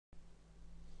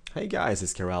Hey guys,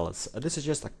 it's Keralis. This is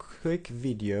just a quick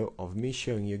video of me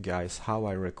showing you guys how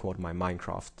I record my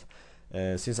Minecraft.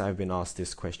 Since I've been asked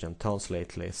this question tons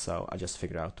lately, so I just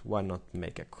figured out why not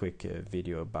make a quick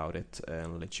video about it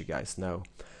and let you guys know.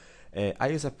 I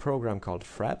use a program called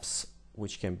Fraps,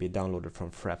 which can be downloaded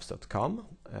from fraps.com.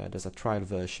 There's a trial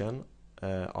version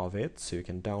of it, so you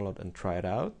can download and try it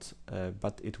out,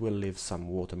 but it will leave some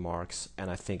watermarks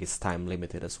and I think it's time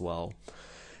limited as well.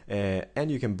 And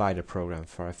you can buy the program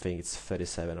for, I think it's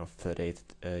 37 or 38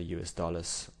 US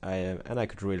dollars. And I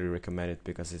could really recommend it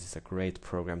because it is a great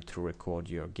program to record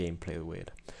your gameplay with.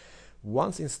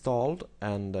 Once installed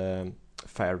and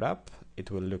fired up,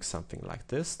 it will look something like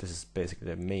this. This is basically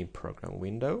the main program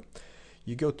window.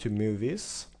 You go to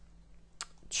movies,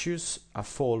 choose a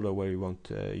folder where you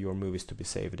want your movies to be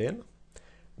saved in.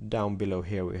 Down below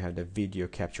here we have the video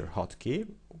capture hotkey,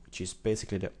 which is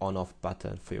basically the on-off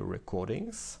button for your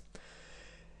recordings.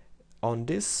 On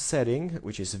this setting,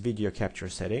 which is video capture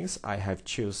settings, I have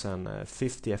chosen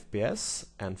 50 FPS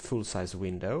and full size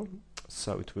window,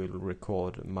 so it will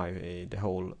record the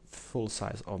whole full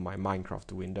size of my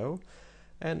Minecraft window.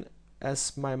 And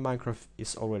as my Minecraft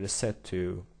is already set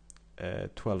to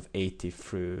 1280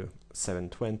 through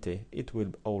 720, it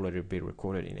will already be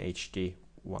recorded in HD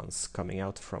once coming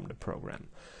out from the program.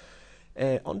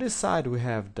 On this side we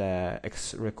have the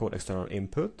record external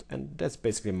input, and that's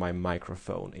basically my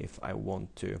microphone if I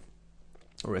want to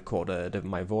record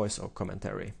my voice or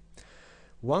commentary.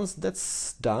 Once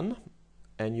that's done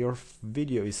and your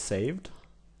video is saved,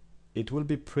 it will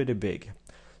be pretty big.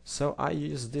 So I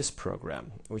use this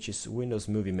program, which is Windows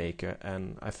Movie Maker,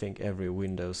 and I think every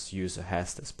Windows user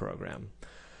has this program.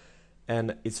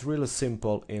 And it's really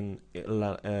simple. It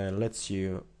lets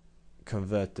you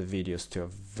convert the videos to a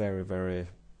very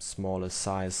smaller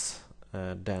size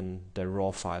than the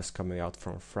raw files coming out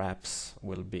from Fraps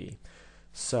will be.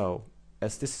 So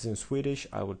as this is in Swedish,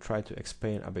 I will try to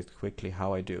explain a bit quickly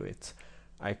how I do it.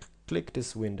 I click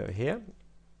this window here,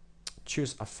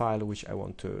 choose a file which I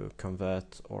want to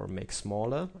convert or make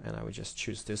smaller, and I will just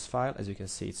choose this file. As you can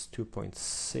see, it's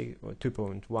 2.6 or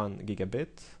 2.1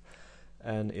 gigabit,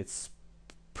 and it's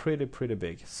pretty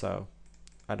big, so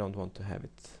I don't want to have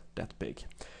it that big.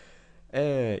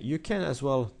 You can as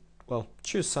well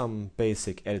choose some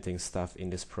basic editing stuff in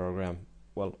this program.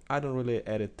 Well, I don't really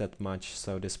edit that much,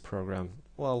 so this program,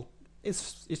 well,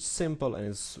 it's simple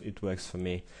and it works for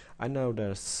me. I know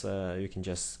there's you can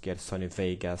just get Sony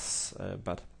Vegas,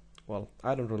 but well,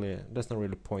 there's no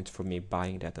really point for me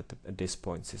buying that at this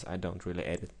point, since I don't really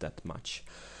edit that much.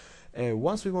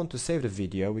 Once we want to save the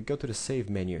video, we go to the save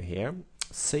menu here,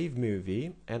 save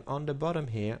movie, and on the bottom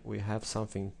here we have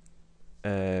something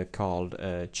called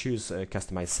choose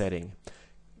customize setting.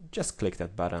 Just click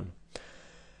that button,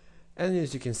 and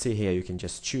as you can see here, you can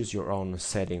just choose your own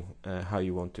setting, how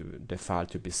you want the file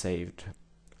to be saved.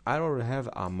 I already have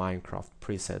a Minecraft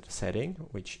preset setting,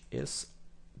 which is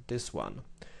this one,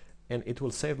 and it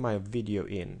will save my video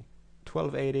in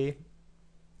 1280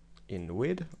 in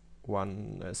width,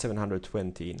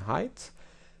 720 in height.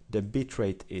 The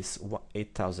bitrate is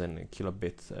 8000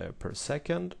 kilobits per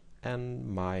second, and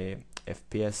my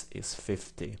FPS is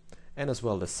 50, and as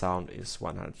well the sound is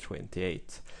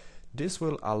 128. This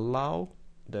will allow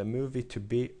the movie to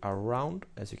be around,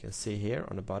 as you can see here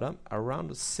on the bottom,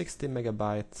 around 60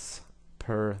 megabytes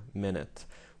per minute,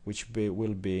 which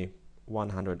will be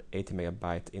 180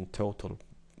 megabytes in total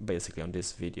basically on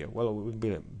this video. Well, it will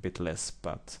be a bit less,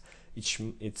 but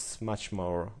it's much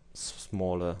more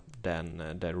smaller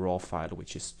than the raw file,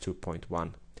 which is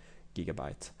 2.1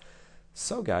 gigabyte.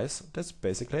 So guys, that's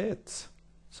basically it.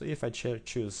 So if I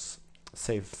choose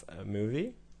save a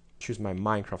movie, choose my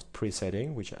Minecraft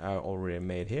presetting, which I already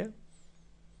made here,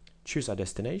 choose a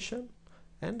destination,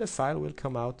 and the file will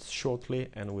come out shortly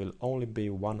and will only be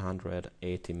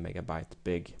 180 megabyte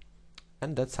big.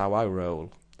 And that's how I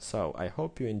roll. So I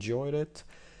hope you enjoyed it,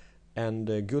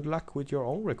 and good luck with your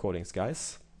own recordings,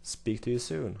 guys. Speak to you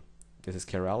soon. This is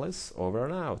Keralis, over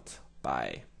and out.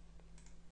 Bye.